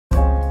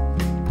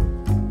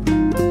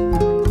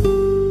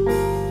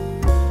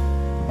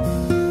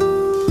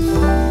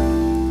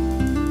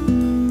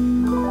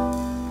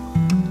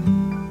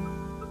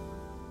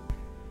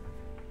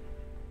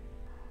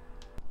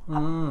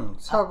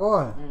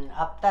사골?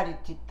 앞다리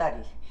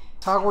뒷다리.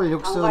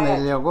 사골육수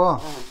내려고?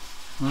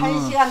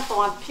 1시간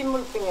동안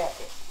핏물 빼야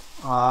돼.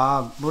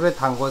 아, 물에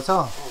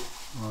담궈서?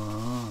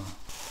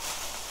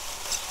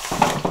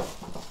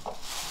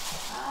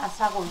 아,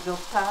 사골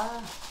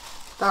좋다.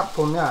 딱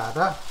보면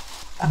알아?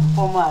 딱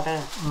보면 알아.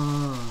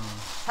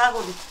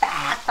 사골이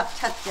딱딱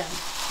찼잖아.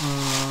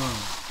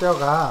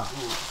 뼈가?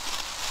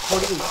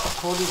 고리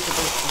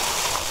들어있어.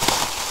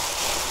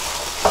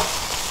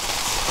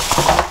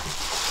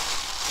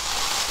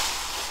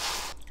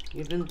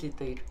 이런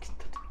데도 이렇게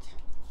들었죠.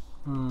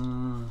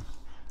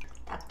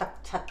 딱딱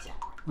찼죠.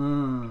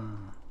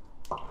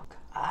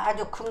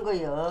 아주 큰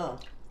거요.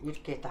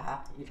 이렇게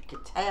다 이렇게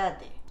차야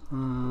돼.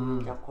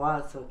 이제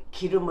고아서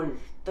기름을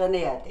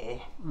떠내야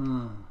돼.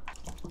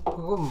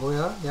 그건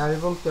뭐야?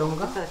 얇은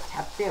뼈인가? 그래서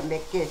잡뼈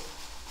몇 개.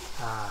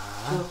 아,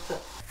 없어.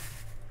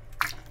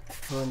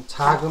 그건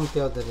작은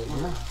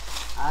뼈들이구나.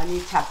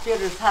 아니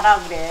잡뼈를 사라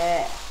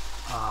그래.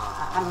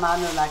 아, 한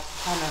 10,000원어치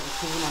사는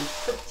그거는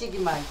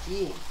썩지기만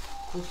하지.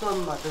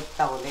 구선만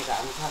없다고 내가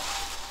안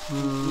샀어.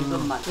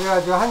 이것만.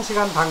 그래가지고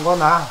 1시간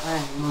담궈놔.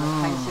 이거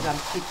 1시간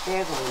피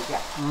빼고 이제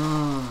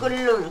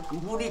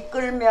물이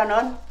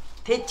끓면은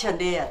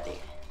데쳐내야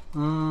돼.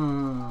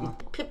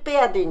 피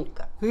빼야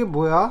되니까. 그게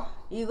뭐야?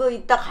 이거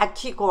이따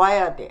같이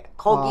구워야 돼.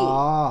 고기.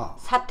 아,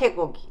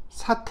 사태고기.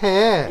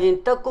 사태.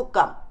 이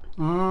떡국감.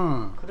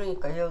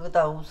 그러니까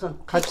여기다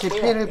우선 같이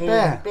피를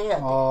빼. 빼야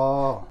돼.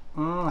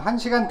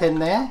 1시간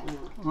됐네.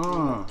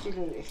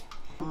 피를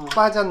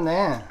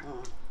빠졌네.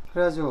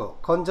 그래가지고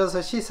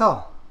건져서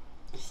씻어.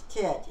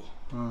 씻어야지.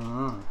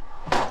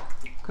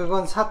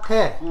 그건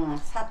사태.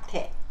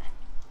 사태.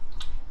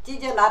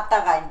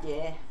 찢어놨다가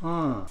이제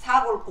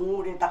사골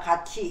국물에다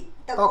같이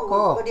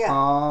떡국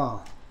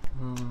끓여.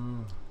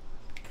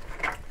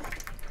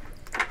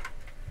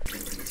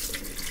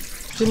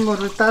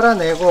 핏물을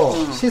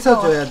따라내고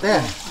씻어줘야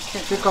돼.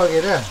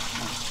 찌꺼기를.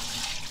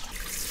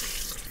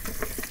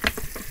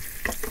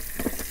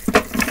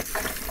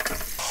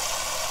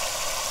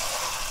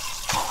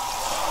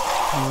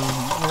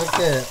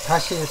 이렇게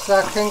다시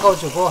싹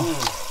헹궈주고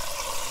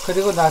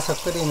그리고 나서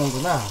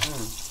끓이는구나.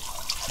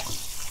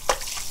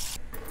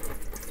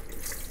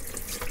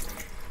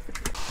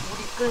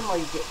 물이 끓면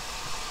이제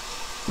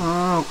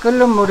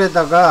끓는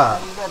물에다가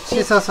이거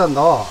씻어서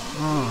넣어.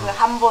 이거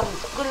한 번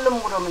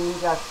끓는 물이면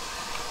이제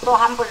또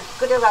한 번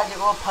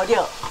끓여가지고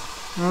버려.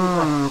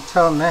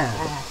 처음에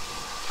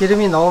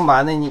기름이 너무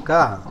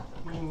많으니까.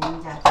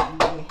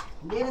 이제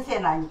이게 냄새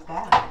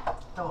나니까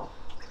또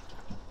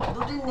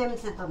누린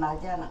냄새도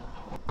나잖아.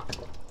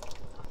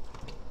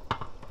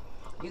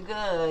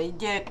 이거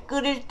이제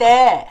끓일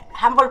때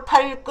한 볼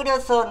팔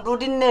끓여서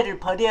누린내를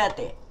버려야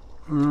돼.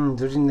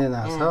 누린내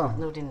나서.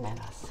 누린내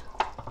나서.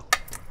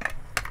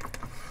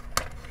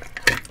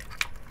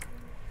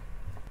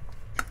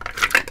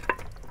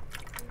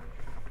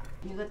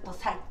 이것도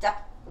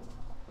살짝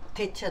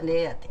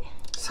데쳐내야 돼.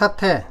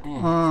 사태.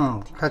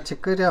 같이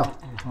끓여.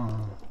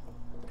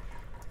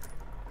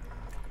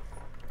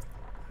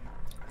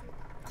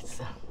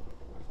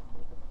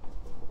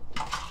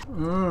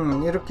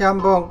 이렇게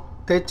한번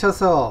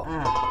데쳐서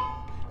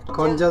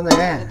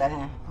건져내.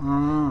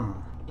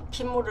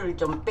 핏물을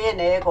좀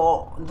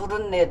빼내고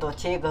누른내도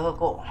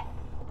제거하고.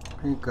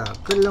 그러니까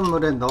끓는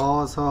물에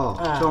넣어서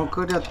좀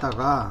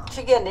끓였다가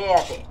튀겨내야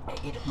돼.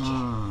 이렇게.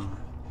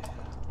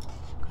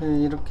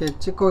 이렇게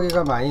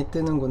찌꺼기가 많이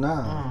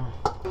뜨는구나.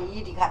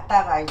 이리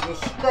갔다가 이제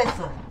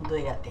씻어서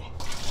넣어야 돼.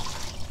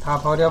 다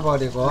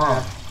버려버리고.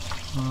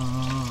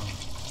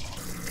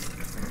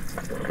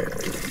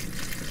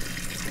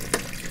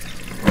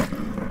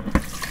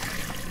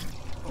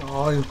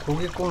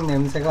 고깃국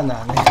냄새가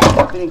나네.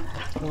 그러니까.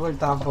 이걸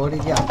다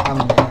버리기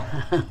아깝네.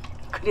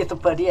 그래도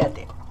버려야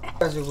돼.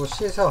 가지고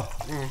씻어.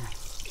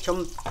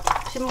 좀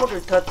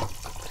핏물을 더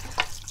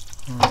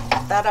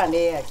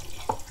따라내야지.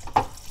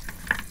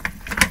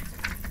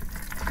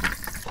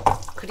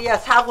 그래야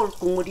사골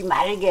국물이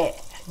맑게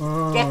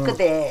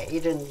깨끗해.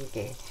 이런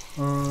게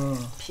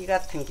피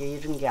같은 게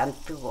이런 게 안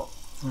뜨고.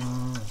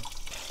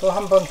 또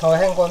한 번 더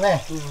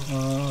헹궈내.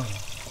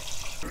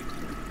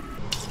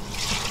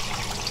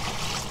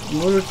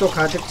 물을 또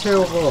가득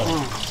채우고.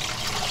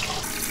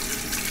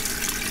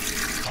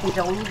 이제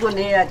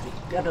울고내야지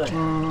뼈를.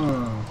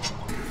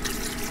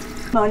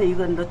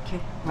 이건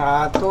넣게.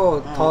 아,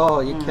 또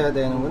더 익혀야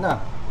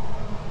되는구나.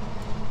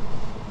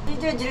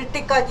 찢어질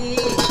때까지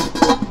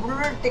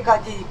물을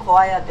때까지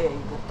구워야 돼.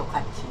 이것도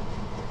같이.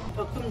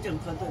 조금 좀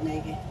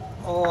걷어내게.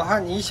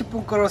 한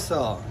 20분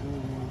끓었어.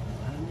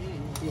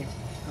 아니 이제.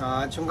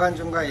 아,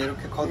 중간중간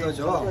이렇게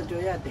걷어줘.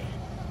 걷어줘야 돼.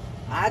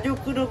 아주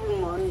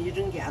끓어보면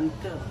이런 게 안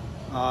떠.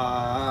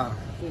 아.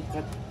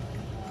 그러니까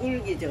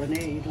끓기 전에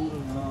이런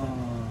걸.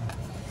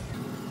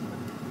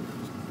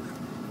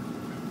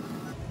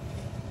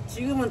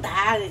 지금은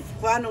다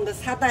구하는 거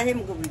사다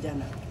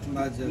헹궈보잖아.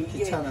 맞아,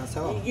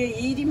 귀찮아서. 이게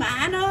일이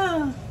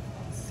많아.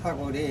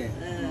 사골이.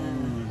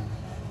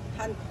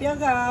 한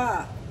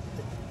뼈가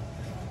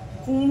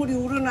국물이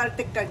우러날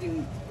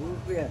때까지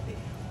울고야 돼.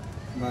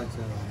 맞아.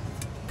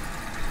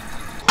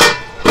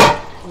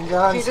 이제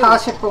한 기름.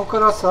 40분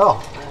끓었어.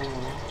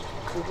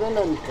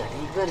 그거는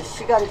이건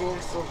시간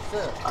잴 수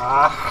없어.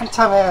 아,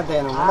 한참 해야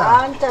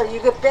되는구나. 진짜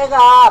이거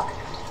뼈가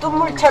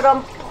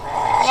뚜물처럼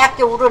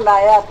뽀얗게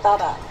우러나야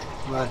맞아.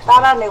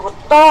 따라내고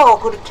또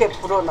그렇게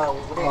불어나고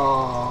그래.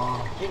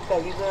 그러니까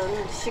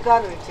이건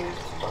시간을 잴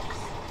수가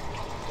없어.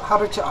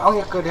 하루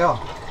종일 끓여.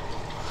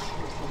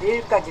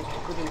 내일까지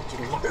끓일지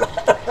몰라.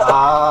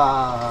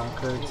 아,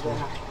 그렇지.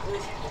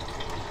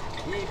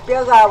 이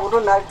뼈가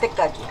우러날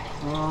때까지.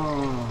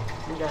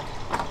 이제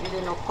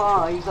이래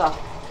놓고 이거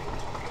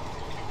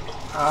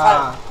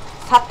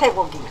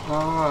사태고기.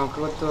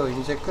 그것도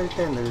이제 끌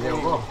때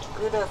넣으려고.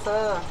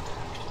 끓여서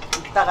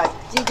이따가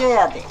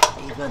찢어야 돼.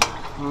 이거는.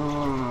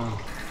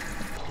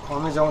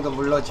 어느 정도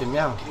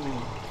물러지면.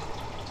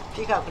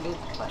 피가 그래도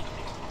빨리.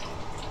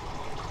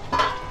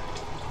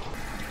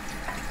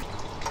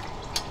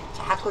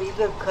 자꾸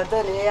이걸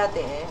걷어내야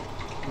돼.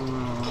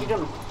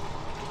 기름.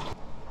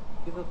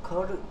 이거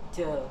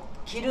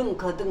기름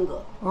걷은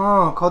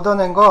거.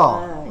 걷어낸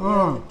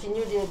거.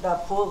 비닐에다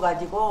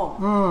부어가지고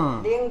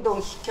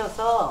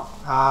냉동시켜서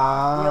이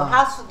아,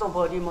 하수도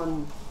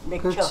버리면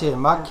맥혀. 그렇지.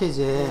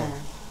 막히지.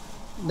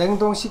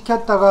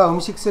 냉동시켰다가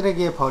음식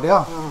쓰레기에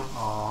버려?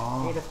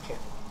 이렇게.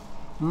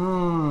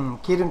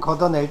 기름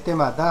걷어낼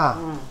때마다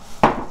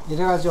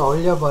이래가지고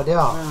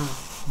얼려버려.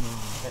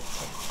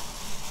 이렇게.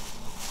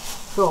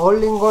 그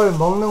얼린 걸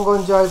먹는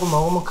건 줄 알고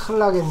먹으면 큰일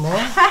나겠네.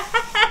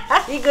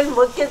 이걸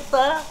먹겠어?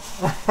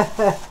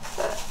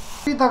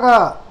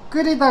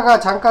 끓이다가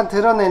잠깐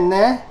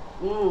드러냈네.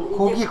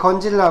 고기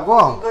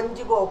건질라고.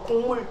 건지고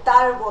국물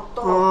딸고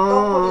또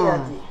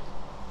끓여야지.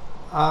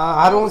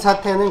 아,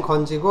 아롱사태는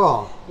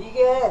건지고.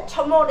 이게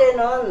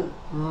초모래는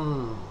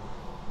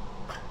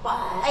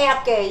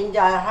뽀얗게 이제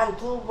한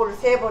 2벌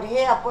 3벌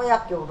해야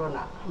뽀얗게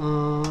우러나.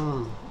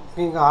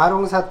 그러니까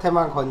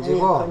아롱사태만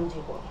건지고.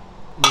 건지고.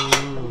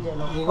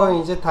 이건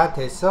이제 다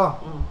됐어.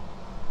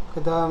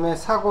 그 다음에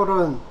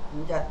사골은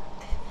이제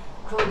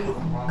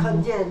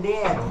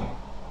건져내야 돼.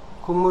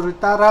 국물을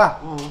따라.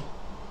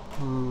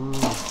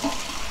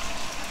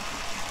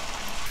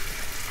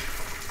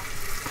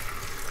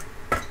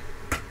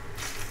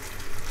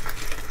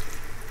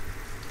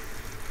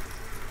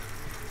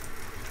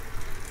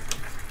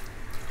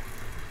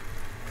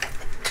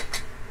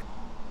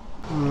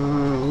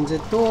 이제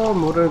또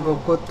물을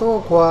붓고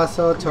또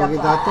고아서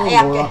저기다 또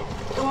모아.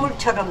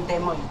 뚜물처럼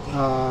되면 이제.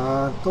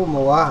 아, 또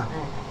모아.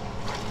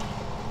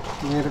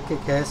 이렇게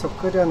계속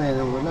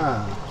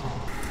끓여내는구나.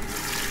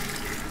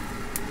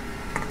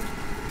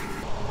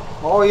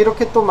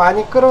 이렇게 또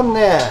많이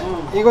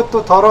끓었네.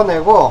 이것도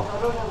덜어내고.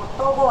 덜어내고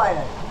또 고아야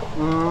돼.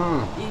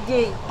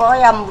 이게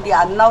뽀얀 물이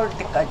안 나올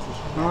때까지.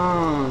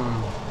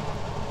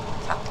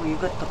 자꾸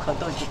이것도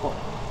걷어주고.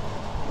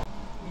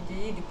 이제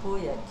이리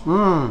부어야지.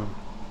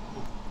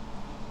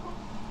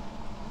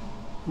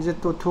 이제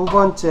또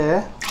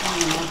 2번째.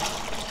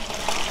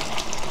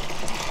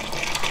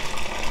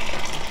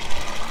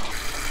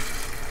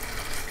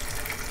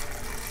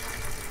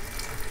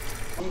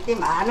 이게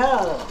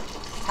많아.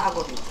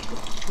 사골이.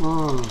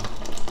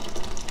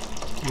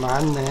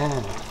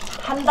 많네.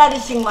 한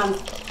다리씩만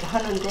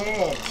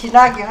하는데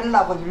진하게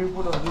하려고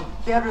일부러 이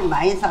뼈를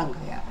많이 산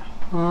거야.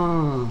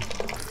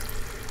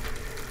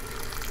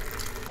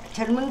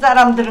 젊은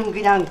사람들은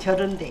그냥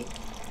저런데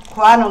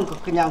구하는 거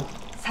그냥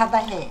사다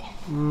해.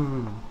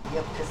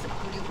 옆에서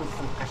끓이고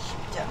있으니까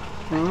쉽잖아.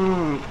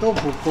 또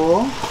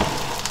붓고.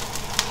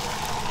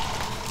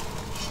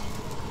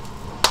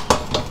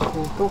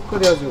 또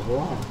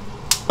끓여주고.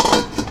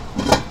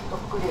 또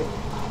끓여.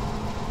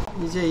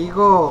 이제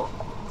이거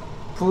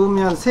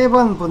부으면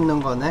 3번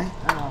붓는 거네.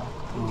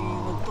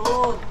 그리고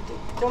또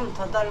좀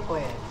더 달고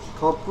해야지.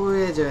 더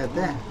뿌얘져야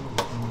돼.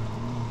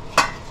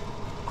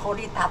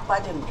 골이 다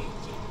빠졌네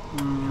이제.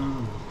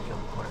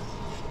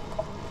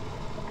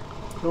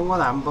 그런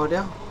건 안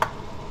버려?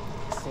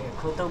 글쎄,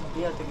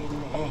 걷어부어야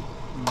되겠네.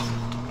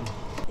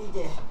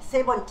 이제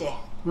 3번째.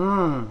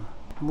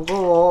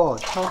 무거워.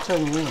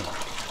 천천히.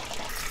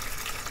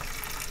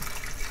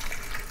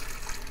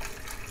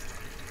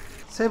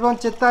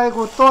 3번째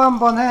딸고 또 한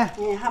번 해.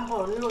 예, 한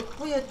번 일로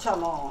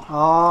뿌옇잖아.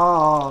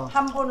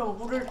 한 번은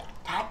물을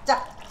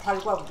바짝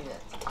달궈버려야지.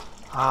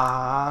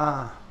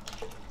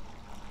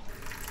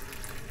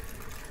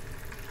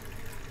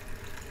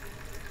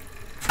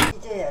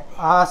 찢어야 돼.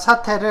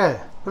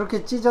 사태를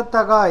그렇게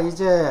찢었다가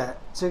이제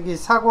저기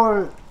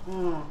사골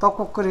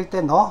떡국 끓일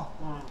때 넣어?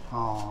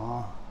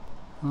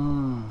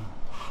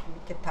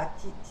 이렇게 다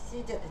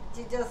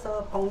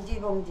찢어서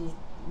봉지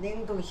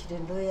냉동실에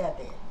넣어야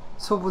돼.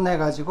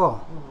 소분해가지고.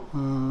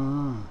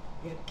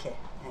 이렇게.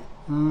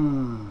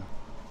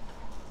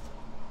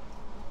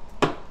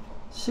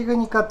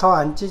 식으니까 더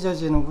안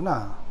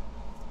찢어지는구나.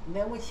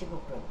 너무 식어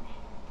그러네.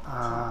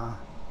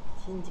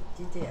 진즉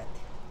찢어야 돼.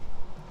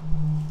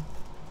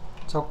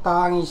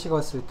 적당히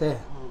식었을 때.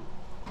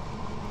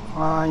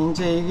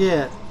 이제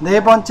이게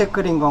 4번째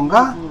끓인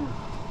건가?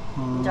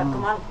 이제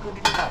그만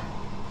끓인다.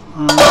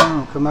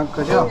 그만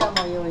끓여?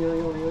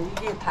 왜냐면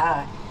이게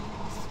다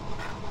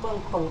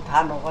뻥뻥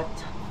다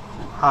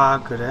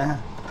녹았잖아. 그래?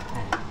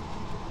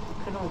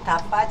 그럼 다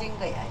빠진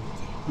거야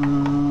이제.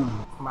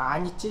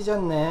 많이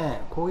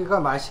찢었네. 고기가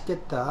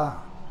맛있겠다.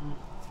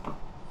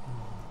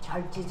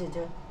 잘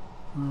찢어져.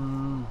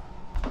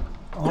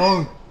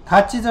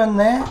 다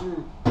찢었네.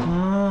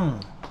 응.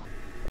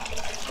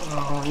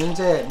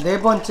 이제 네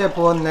번째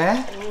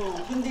부었네.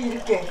 근데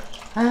이렇게.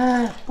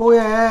 뽀해.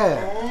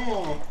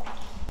 네.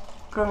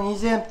 그럼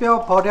이제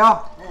뼈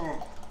버려. 네.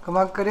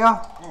 그만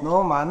끓여.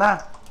 너무 많아.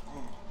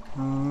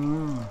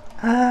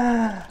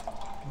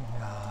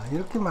 야,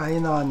 이렇게 많이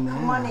나왔네.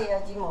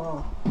 그만해야지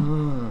뭐.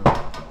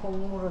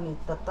 국물은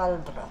이따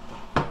딸더라도.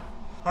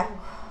 아이고,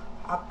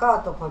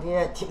 아까워도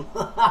버려야지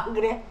뭐. 안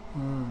그래?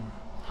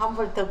 한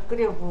번 더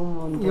끓여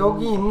부으면.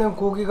 여기 있는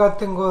고기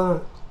같은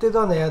거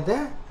뜯어내야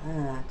돼?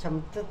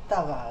 좀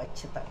뜯다가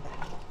어치다가.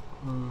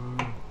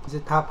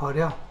 이제 다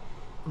버려.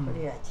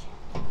 버려야지.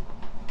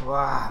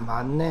 와,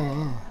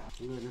 많네.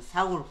 이거는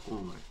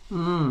사골국을.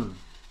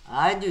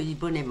 아주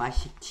이번에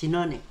맛이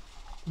진하네.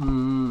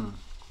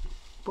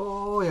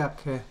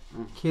 뽀얗게.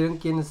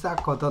 기름기는 싹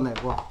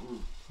걷어내고.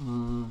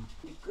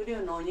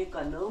 끓여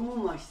놓으니까 너무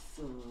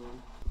맛있어.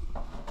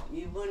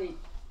 이번이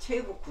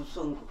최고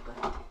구수한 것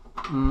같아.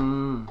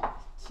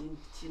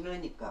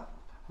 진하니까.